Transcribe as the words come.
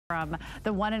from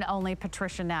the one and only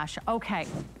Patricia Nash. Okay.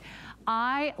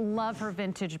 I love her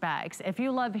vintage bags. If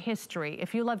you love history,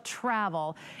 if you love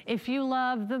travel, if you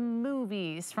love the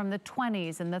movies from the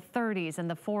 20s and the 30s and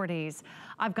the 40s,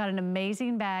 I've got an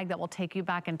amazing bag that will take you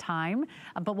back in time,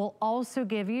 but will also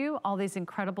give you all these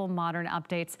incredible modern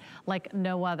updates like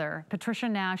no other. Patricia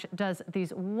Nash does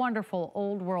these wonderful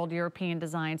old world European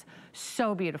designs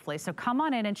so beautifully. So come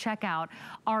on in and check out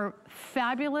our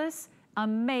fabulous,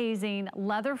 amazing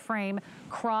leather frame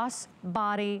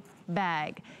crossbody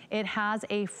bag. It has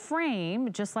a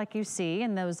frame just like you see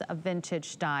in those vintage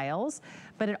styles,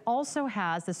 but it also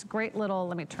has this great little,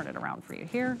 let me turn it around for you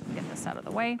here, get this out of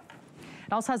the way.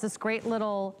 It also has this great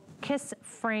little kiss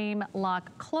frame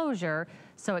lock closure,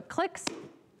 so it clicks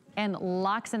and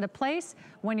locks into place.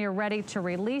 When you're ready to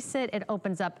release it, it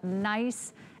opens up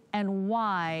nice and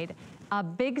wide. A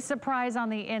big surprise on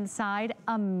the inside,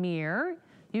 a mirror.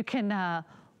 You can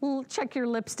check your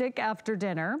lipstick after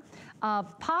dinner.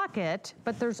 Pocket,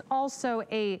 but there's also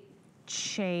a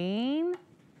chain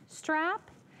strap,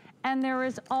 and there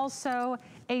is also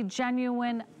a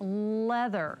genuine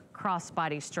leather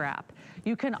crossbody strap.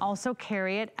 You can also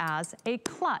carry it as a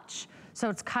clutch.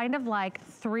 So it's kind of like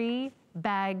 3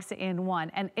 bags in one,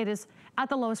 and it is at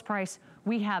the lowest price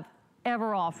we have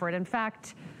ever offered. In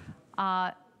fact,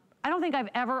 I don't think I've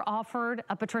ever offered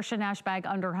a Patricia Nash bag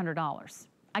under $100.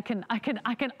 I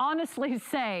can honestly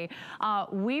say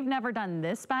we've never done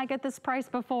this bag at this price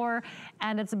before,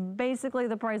 and it's basically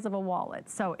the price of a wallet.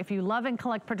 So if you love and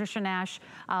collect Patricia Nash,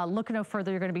 look no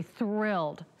further. You're going to be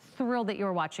thrilled that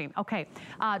you're watching. Okay,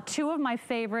 2 of my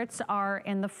favorites are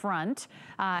in the front,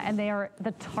 and they are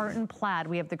the tartan plaid.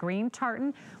 We have the green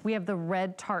tartan, we have the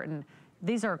red tartan.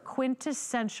 These are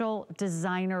quintessential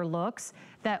designer looks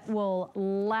that will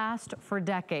last for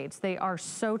decades. They are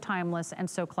so timeless and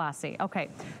so classy. Okay,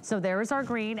 so there is our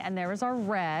green and there is our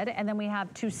red, and then we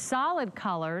have 2 solid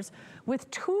colors with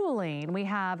tooling. We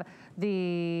have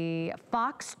the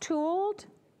fox tooled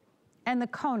and the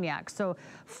cognac. So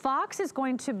fox is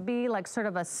going to be like sort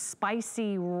of a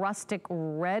spicy, rustic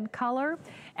red color,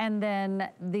 and then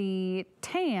the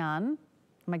tan,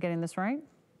 am I getting this right?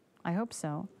 I hope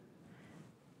so.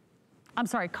 I'm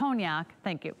sorry, cognac,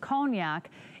 thank you. Cognac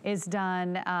is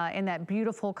done in that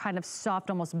beautiful kind of soft,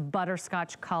 almost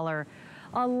butterscotch color.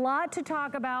 A lot to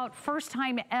talk about. First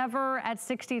time ever at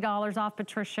 $60 off,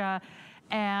 Patricia.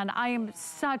 And I am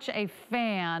such a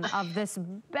fan of this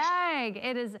bag.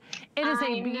 It is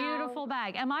a beautiful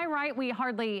bag. Am I right?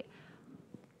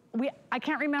 I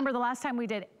can't remember the last time we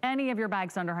did any of your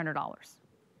bags under $100.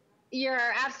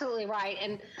 You're absolutely right,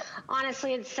 and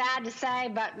honestly, it's sad to say,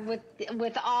 but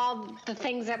with all the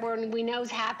things that we know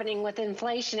is happening with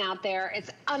inflation out there, it's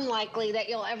unlikely that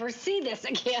you'll ever see this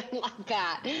again like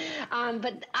that.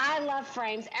 But I love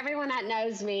frames. Everyone that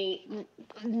knows me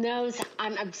knows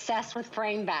I'm obsessed with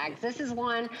frame bags. This is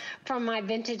one from my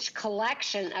vintage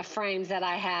collection of frames that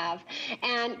I have,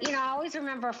 and you know, I always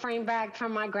remember a frame bag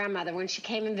from my grandmother when she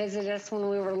came and visited us when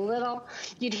we were little.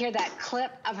 You'd hear that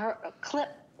clip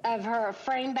of her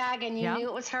frame bag, and you knew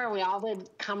it was her. We all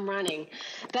would come running.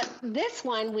 But this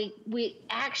one, we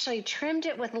actually trimmed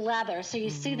it with leather, so you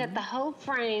see that the whole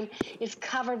frame is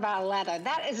covered by leather.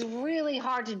 That is really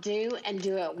hard to do and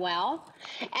do it well.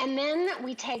 And then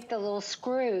we take the little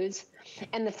screws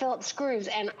and the Phillips screws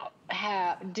and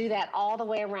do that all the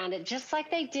way around it, just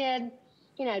like they did,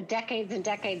 you know, decades and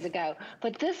decades ago.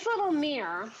 But this little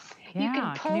mirror, you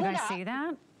can pull it up. Can you guys see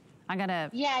that? I'm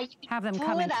gonna have them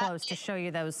come in close to show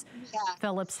you those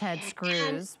Phillips head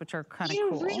screws, which are kind of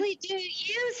cool. You really do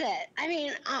use it. I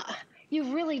mean,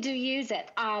 you really do use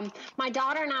it. My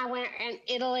daughter and I went in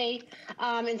Italy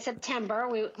in September.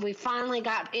 We finally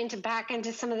got back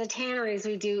into some of the tanneries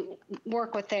we do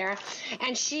work with there,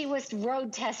 and she was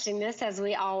road testing this, as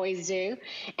we always do.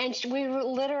 And we were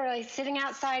literally sitting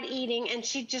outside eating, and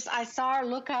I saw her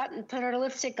look up and put her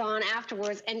lipstick on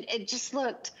afterwards, and it just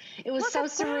looked, it was so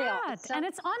surreal. And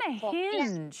it's on a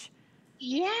hinge.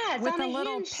 Yeah, it's with on the a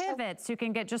little hinge, pivots, you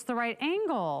can get just the right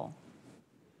angle.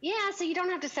 Yeah, so you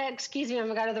don't have to say, excuse me, I'm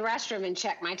going to go to the restroom and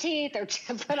check my teeth or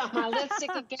put on my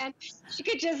lipstick again. You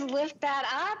could just lift that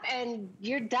up and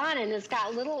you're done. And it's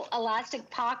got little elastic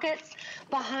pockets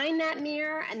behind that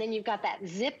mirror. And then you've got that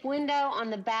zip window on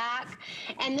the back.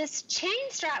 And this chain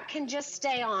strap can just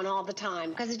stay on all the time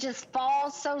because it just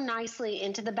falls so nicely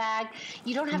into the bag.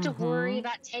 You don't have to worry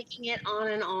about taking it on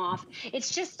and off. It's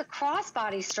just the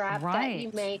crossbody strap that you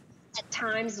make at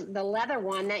times the leather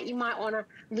one that you might want to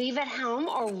leave at home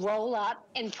or roll up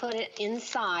and put it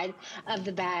inside of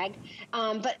the bag.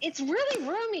 But it's really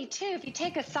roomy too. If you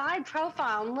take a side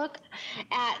profile and look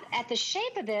at the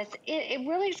shape of this, it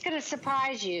really is going to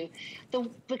surprise you.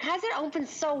 Because it opens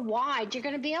so wide, you're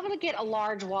going to be able to get a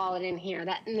large wallet in here.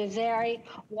 That Nazari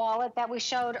wallet that we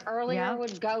showed earlier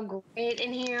would go great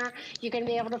in here. You're going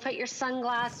to be able to put your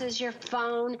sunglasses, your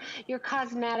phone, your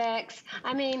cosmetics.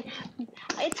 I mean,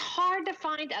 it's hard to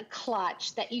find a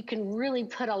clutch that you can really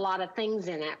put a lot of things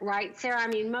in it, right, Sarah? I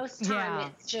mean, most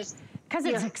time it's just because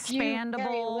it's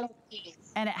expandable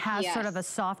and it has sort of a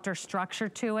softer structure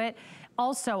to it.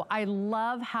 Also, I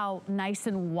love how nice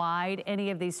and wide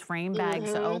any of these frame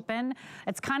bags open.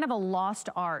 It's kind of a lost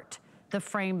art, the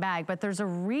frame bag, but there's a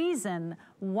reason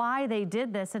why they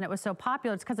did this and it was so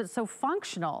popular. It's because it's so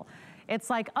functional. It's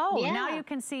like, oh, now you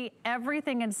can see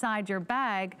everything inside your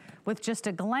bag with just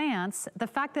a glance. The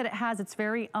fact that it has its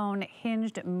very own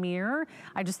hinged mirror,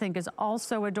 I just think is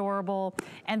also adorable.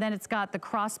 And then it's got the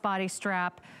crossbody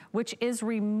strap, which is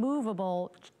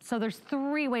removable. So there's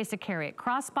 3 ways to carry it.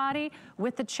 Crossbody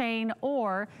with the chain,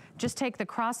 or just take the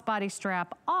crossbody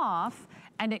strap off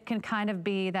and it can kind of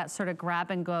be that sort of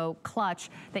grab and go clutch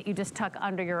that you just tuck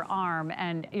under your arm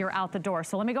and you're out the door.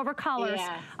 So let me go over colors.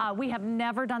 We have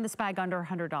never done this bag under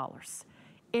 $100.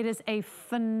 It is a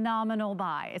phenomenal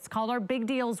buy. It's called our Big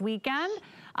Deals Weekend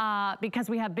because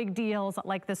we have big deals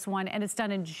like this one, and it's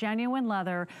done in genuine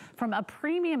leather from a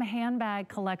premium handbag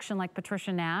collection like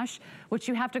Patricia Nash, which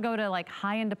you have to go to like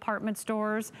high-end department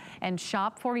stores and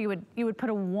shop for. You would put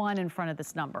a 1 in front of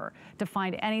this number to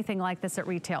find anything like this at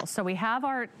retail. So we have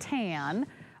our tan,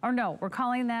 or no, we're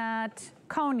calling that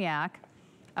cognac.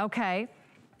 Okay.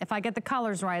 If I get the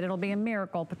colors right, it'll be a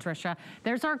miracle, Patricia.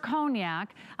 There's our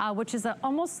cognac, which is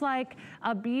almost like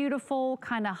a beautiful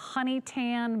kind of honey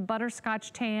tan,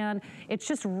 butterscotch tan. It's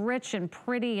just rich and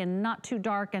pretty and not too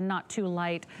dark and not too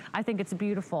light. I think it's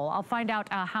beautiful. I'll find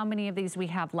out how many of these we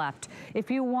have left.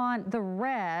 If you want the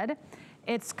red,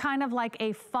 it's kind of like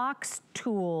a fox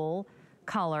tool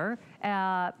color.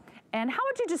 And how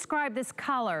would you describe this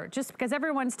color? Just because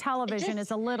everyone's television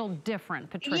is a little different,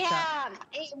 Patricia. Yeah,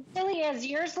 it really is.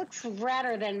 Yours looks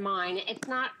redder than mine. It's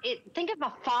not, think of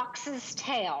a fox's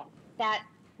tail, that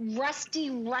rusty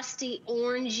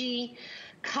orangey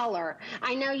color.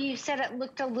 I know you said it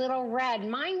looked a little red.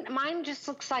 Mine just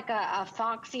looks like a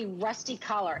foxy, rusty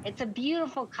color. It's a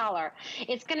beautiful color.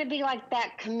 It's going to be like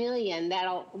that chameleon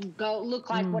that'll go look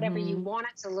like whatever you want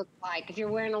it to look like. If you're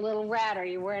wearing a little red, or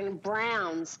you're wearing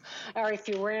browns, or if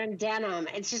you're wearing denim,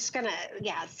 it's just going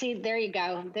to, see, there you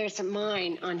go. There's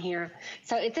mine on here.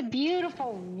 So it's a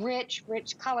beautiful, rich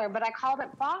color, but I called it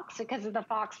fox because of the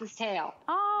fox's tail.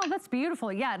 Oh, that's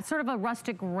beautiful. Yeah, it's sort of a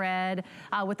rustic red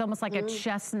with almost like a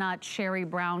chestnut cherry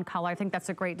brown color. I think that's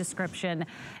a great description.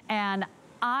 And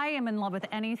I am in love with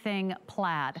anything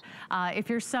plaid. If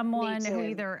you're someone who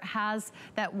either has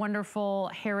that wonderful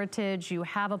heritage, you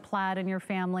have a plaid in your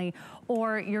family,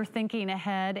 or you're thinking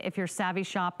ahead, if you're savvy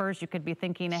shoppers, you could be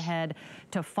thinking ahead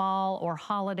to fall or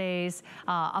holidays.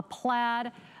 A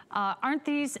plaid, aren't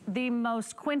these the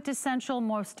most quintessential,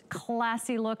 most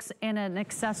classy looks in an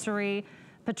accessory,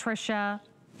 Patricia?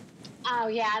 Oh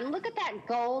yeah, and look at that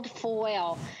gold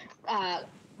foil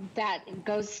that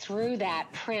goes through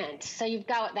that print. So you've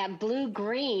got that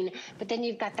blue-green, but then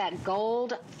you've got that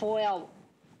gold foil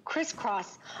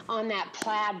crisscross on that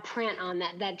plaid print on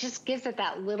that just gives it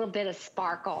that little bit of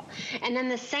sparkle. And then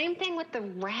the same thing with the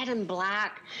red and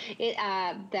black,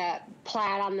 the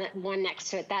plaid on the one next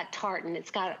to it, that tartan,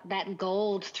 it's got that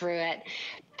gold through it.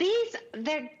 These,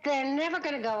 they're never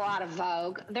going to go out of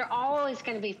vogue. They're always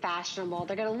going to be fashionable.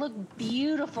 They're going to look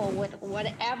beautiful with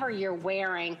whatever you're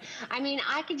wearing. I mean,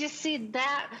 I could just see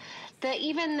that,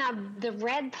 even the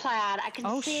red plaid, I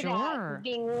can see that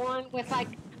being worn with like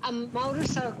a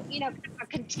motorcycle, a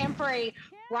contemporary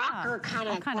rocker kind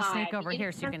of vibe. I'll kind of sneak over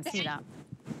here so you can see that.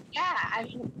 Yeah, I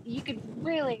mean, you could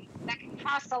really, that can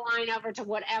cross the line over to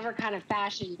whatever kind of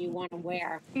fashion you want to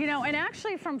wear. And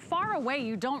actually from far away,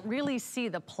 you don't really see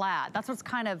the plaid. That's what's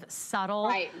kind of subtle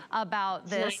about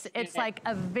this. It's like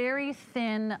a very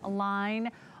thin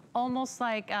line, almost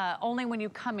like only when you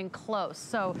come in close.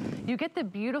 So you get the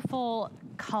beautiful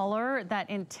color, that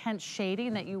intense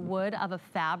shading that you would of a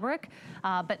fabric,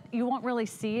 but you won't really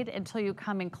see it until you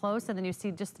come in close, and then you see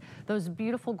just those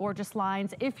beautiful, gorgeous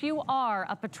lines. If you are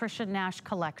a Patricia Nash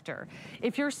collector,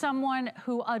 if you're someone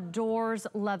who adores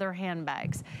leather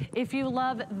handbags, if you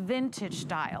love vintage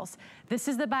styles, this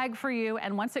is the bag for you.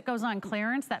 And once it goes on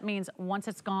clearance, that means once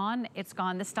it's gone, it's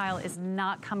gone. This style is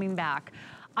not coming back.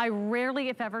 I rarely,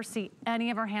 if ever, see any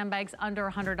of our handbags under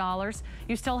 $100.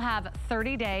 You still have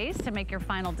 30 days to make your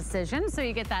final decision, so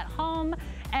you get that home,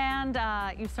 and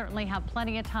you certainly have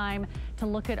plenty of time to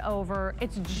look it over.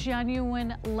 It's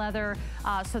genuine leather,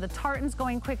 so the tartan's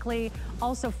going quickly.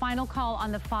 Also, final call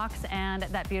on the fox and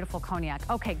that beautiful cognac.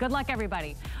 Okay, good luck,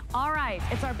 everybody. All right,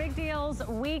 it's our big deals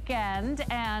weekend,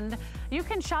 and you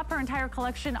can shop our entire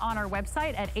collection on our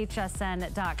website at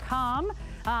hsn.com.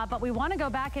 But we want to go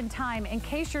back in time in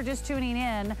case you're just tuning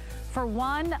in for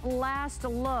one last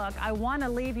look. I want to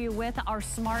leave you with our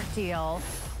smart deal.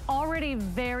 Already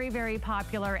very, very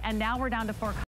popular, and now we're down to 4